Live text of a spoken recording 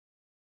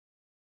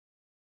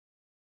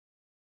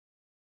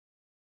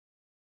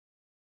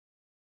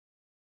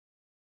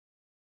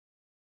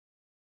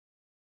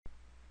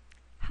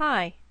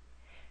Hi.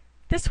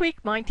 This week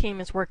my team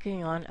is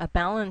working on a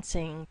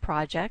balancing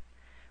project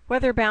where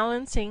they're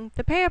balancing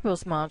the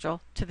Payables module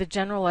to the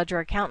general ledger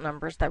account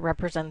numbers that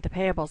represent the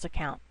Payables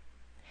account.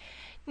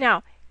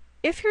 Now,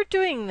 if you're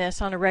doing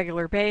this on a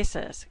regular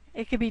basis,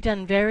 it can be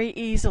done very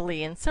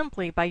easily and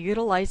simply by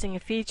utilizing a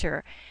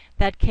feature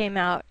that came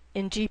out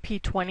in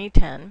GP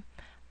 2010.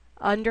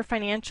 Under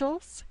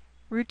Financials,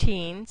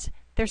 Routines,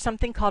 there's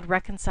something called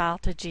Reconcile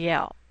to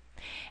GL.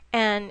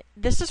 And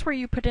this is where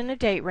you put in a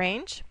date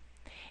range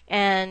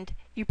and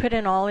you put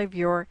in all of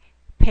your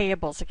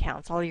payables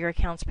accounts, all your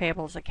accounts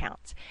payables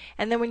accounts.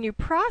 And then when you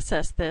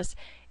process this,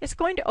 it's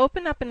going to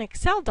open up an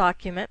Excel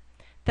document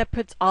that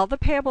puts all the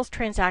payables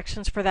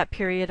transactions for that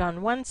period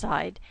on one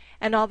side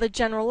and all the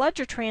general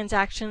ledger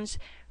transactions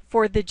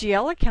for the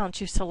GL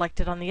accounts you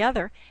selected on the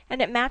other,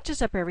 and it matches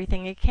up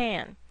everything it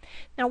can.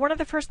 Now, one of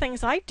the first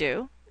things I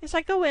do is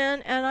I go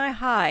in and I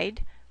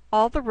hide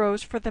all the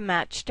rows for the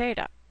matched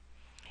data.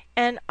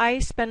 And I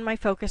spend my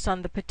focus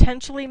on the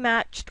potentially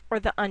matched or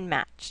the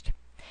unmatched.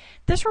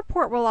 This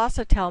report will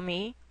also tell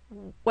me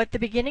what the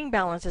beginning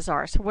balances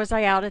are. So was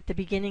I out at the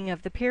beginning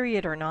of the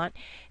period or not?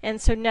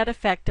 And so net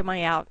effect, am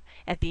I out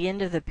at the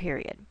end of the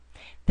period?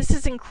 This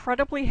is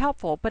incredibly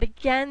helpful, but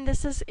again,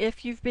 this is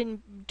if you've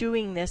been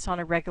doing this on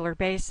a regular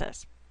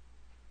basis.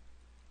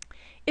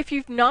 If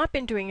you've not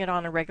been doing it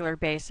on a regular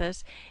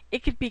basis,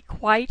 it could be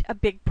quite a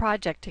big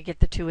project to get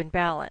the two in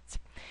balance.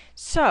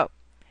 So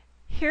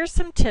here's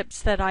some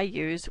tips that I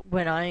use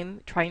when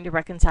I'm trying to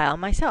reconcile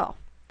myself.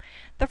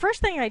 The first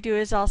thing I do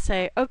is I'll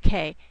say,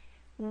 okay,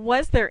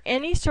 was there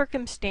any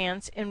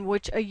circumstance in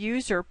which a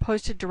user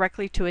posted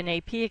directly to an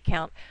AP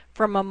account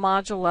from a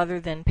module other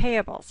than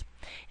Payables?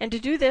 And to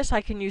do this,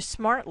 I can use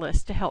Smart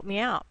List to help me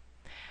out.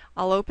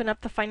 I'll open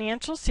up the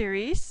Financial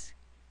Series,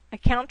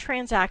 Account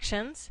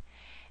Transactions,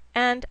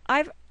 and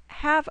I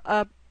have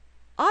a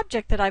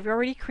object that I've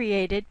already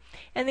created,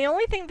 and the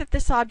only thing that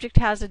this object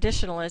has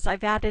additional is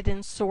I've added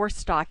in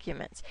source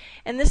documents,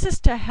 and this is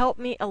to help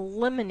me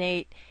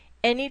eliminate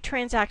any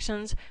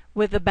transactions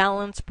with the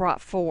balance brought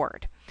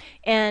forward,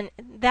 and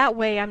that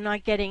way I'm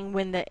not getting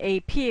when the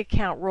AP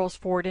account rolls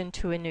forward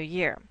into a new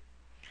year.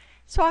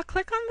 So I'll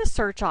click on the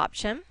search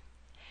option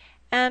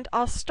and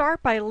I'll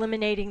start by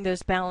eliminating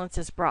those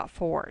balances brought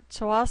forward.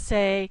 So I'll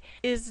say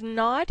is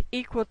not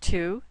equal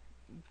to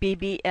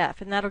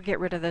BBF, and that'll get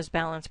rid of those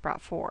balance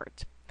brought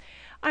forwards.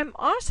 I'm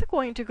also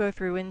going to go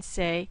through and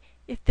say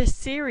if the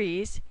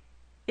series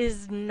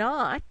is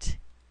not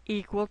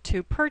equal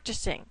to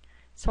purchasing.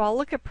 So I'll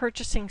look at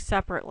purchasing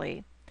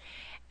separately.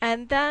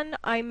 And then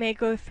I may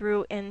go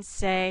through and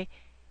say,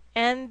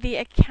 and the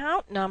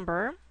account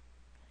number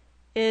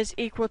is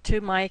equal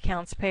to my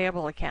accounts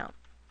payable account.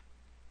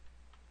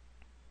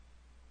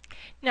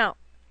 Now,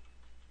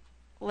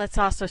 let's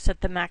also set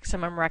the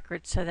maximum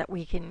record so that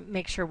we can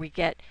make sure we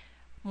get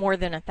more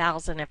than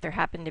 1,000 if there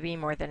happen to be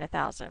more than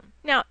 1,000.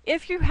 Now,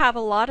 if you have a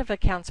lot of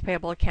accounts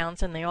payable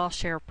accounts and they all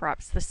share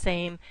perhaps the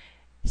same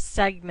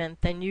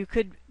segment, then you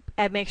could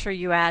make sure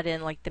you add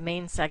in like the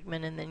main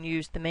segment and then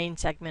use the main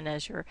segment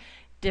as your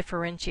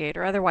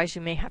differentiator. Otherwise,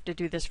 you may have to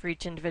do this for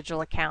each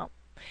individual account.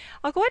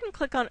 I'll go ahead and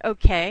click on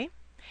OK,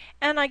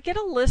 and I get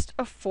a list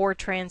of 4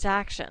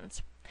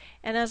 transactions.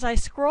 And as I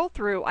scroll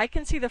through, I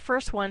can see the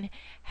first one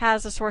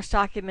has a source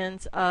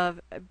documents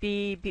of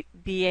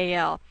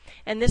BAL,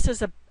 and this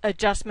is an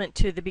adjustment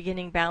to the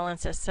beginning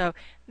balances. So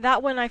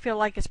that one I feel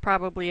like is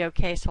probably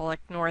okay, so I'll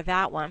ignore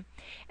that one.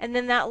 And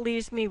then that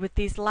leaves me with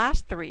these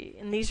last 3,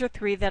 and these are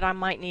 3 that I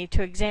might need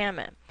to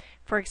examine.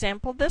 For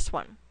example, this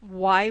one.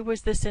 Why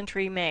was this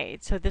entry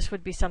made? So this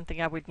would be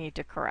something I would need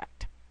to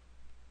correct.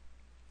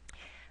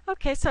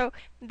 Okay, so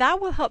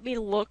that will help me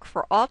look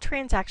for all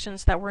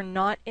transactions that were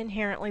not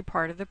inherently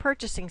part of the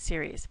purchasing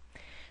series.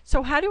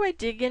 So how do I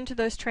dig into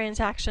those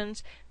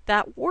transactions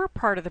that were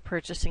part of the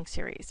purchasing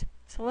series?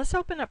 So let's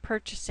open up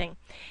purchasing.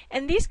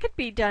 And these could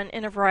be done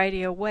in a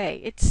variety of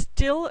ways. It's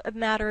still a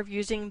matter of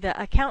using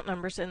the account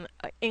numbers in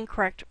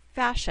incorrect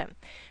fashion.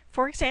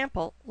 For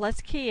example,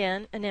 let's key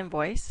in an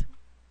invoice.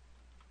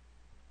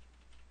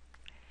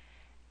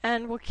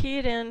 And we'll key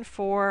it in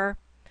for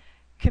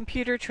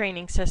computer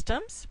training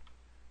systems.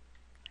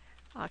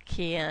 I'll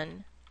key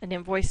in an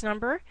invoice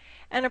number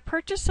and a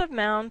purchase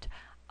amount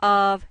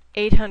of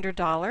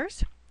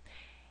 $800.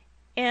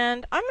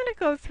 And I'm going to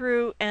go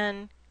through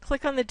and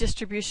click on the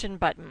distribution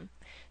button.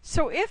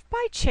 So if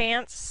by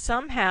chance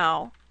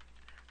somehow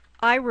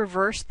I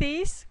reverse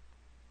these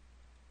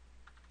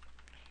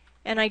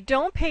and I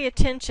don't pay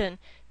attention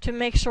to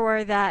make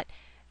sure that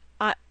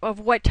of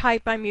what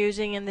type I'm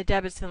using in the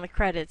debits and the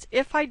credits.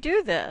 If I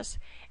do this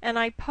and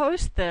I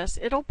post this,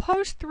 it'll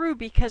post through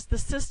because the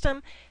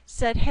system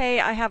said, hey,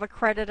 I have a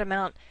credit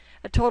amount,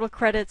 a total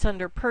credits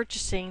under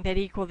purchasing that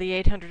equal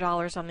the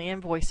 $800 on the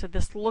invoice, so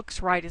this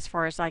looks right as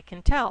far as I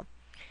can tell.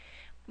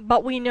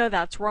 But we know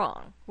that's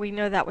wrong. We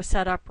know that was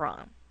set up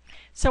wrong.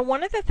 So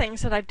one of the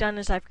things that I've done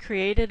is I've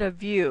created a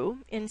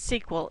view in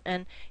SQL,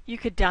 and you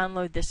could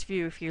download this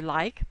view if you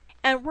like,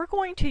 and we're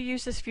going to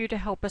use this view to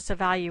help us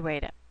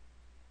evaluate it.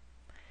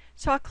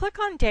 So I'll click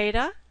on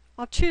Data,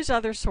 I'll choose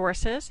other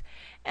sources,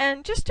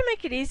 and just to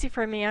make it easy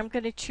for me, I'm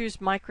going to choose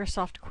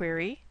Microsoft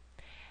Query,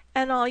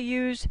 and I'll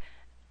use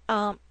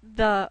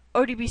the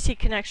ODBC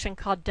connection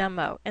called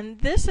Demo. And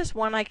this is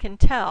one I can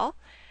tell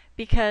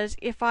because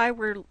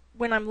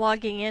when I'm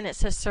logging in, it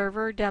says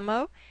Server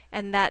Demo,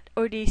 and that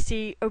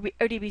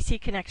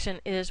ODBC connection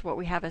is what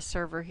we have as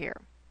server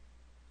here.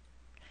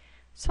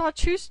 So I'll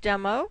choose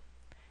Demo,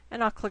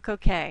 and I'll click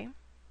OK.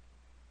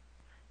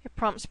 It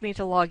prompts me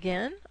to log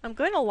in. I'm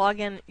going to log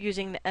in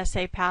using the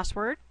SA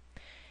password.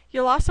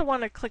 You'll also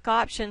want to click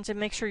Options and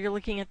make sure you're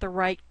looking at the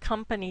right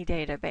company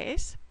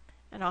database.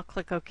 And I'll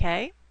click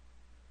OK.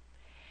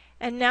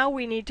 And now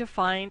we need to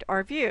find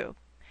our view.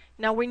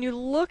 Now when you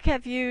look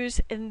at views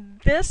in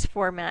this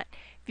format,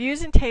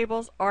 views and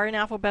tables are in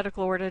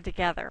alphabetical order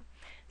together.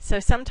 So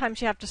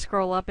sometimes you have to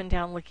scroll up and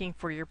down looking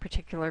for your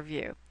particular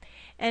view.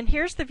 And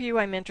here's the view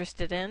I'm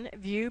interested in,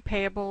 View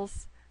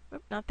Payables,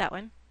 not that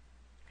one.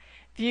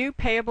 View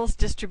Payables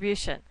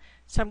Distribution.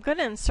 So I'm going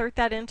to insert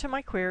that into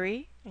my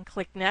query and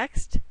click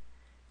Next,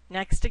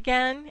 Next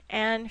again,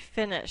 and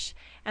Finish.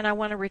 And I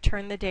want to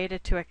return the data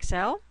to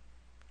Excel.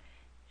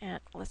 And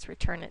let's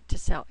return it to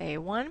cell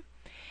A1.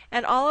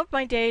 And all of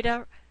my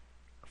data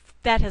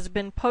that has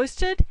been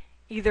posted,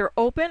 either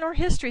open or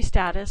history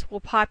status, will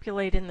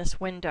populate in this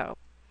window.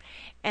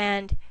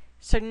 And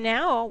so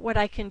now what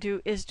I can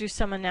do is do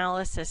some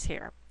analysis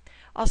here.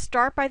 I'll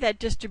start by that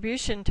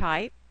distribution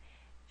type,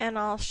 and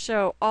I'll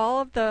show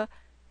all of the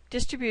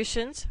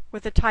distributions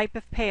with the type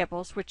of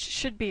payables, which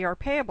should be our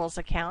payables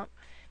account.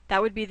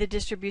 That would be the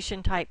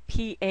distribution type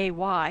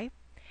PAY.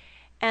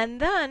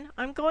 And then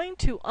I'm going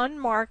to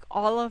unmark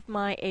all of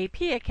my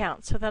AP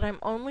accounts so that I'm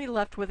only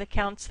left with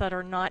accounts that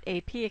are not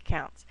AP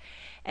accounts.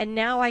 And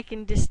now I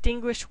can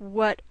distinguish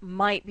what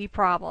might be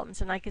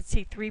problems. And I can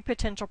see 3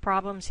 potential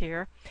problems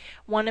here.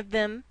 One of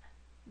them,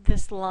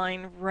 this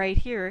line right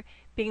here,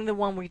 being the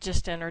one we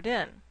just entered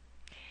in.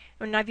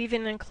 And I've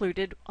even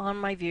included on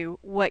my view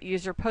what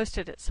user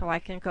posted it, so I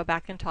can go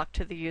back and talk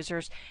to the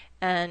users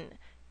and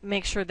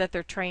make sure that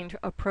they're trained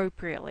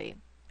appropriately.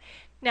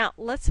 Now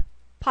let's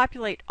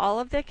populate all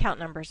of the account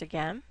numbers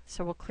again.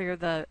 So we'll clear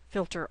the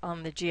filter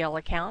on the GL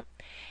account.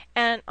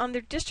 And on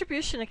the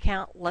distribution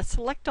account, let's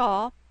select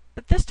all,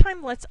 but this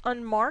time let's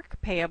unmark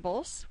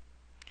payables.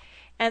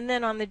 And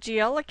then on the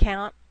GL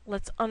account,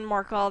 let's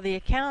unmark all the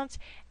accounts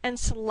and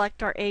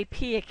select our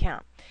AP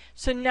account.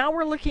 So now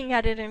we're looking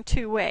at it in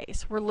 2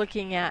 ways. We're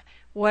looking at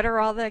what are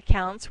all the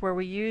accounts where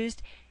we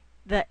used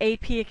the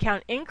AP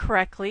account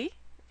incorrectly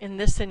in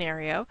this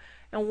scenario,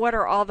 and what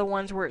are all the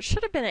ones where it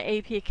should have been an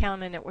AP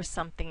account and it was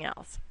something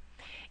else.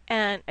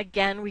 And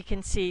again, we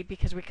can see,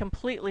 because we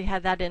completely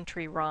had that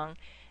entry wrong,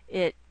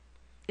 it's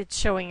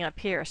showing up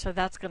here. So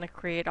that's going to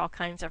create all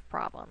kinds of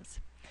problems.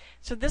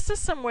 So this is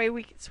some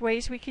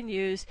ways we can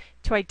use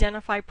to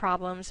identify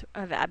problems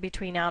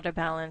between out of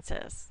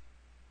balances.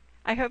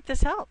 I hope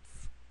this helps.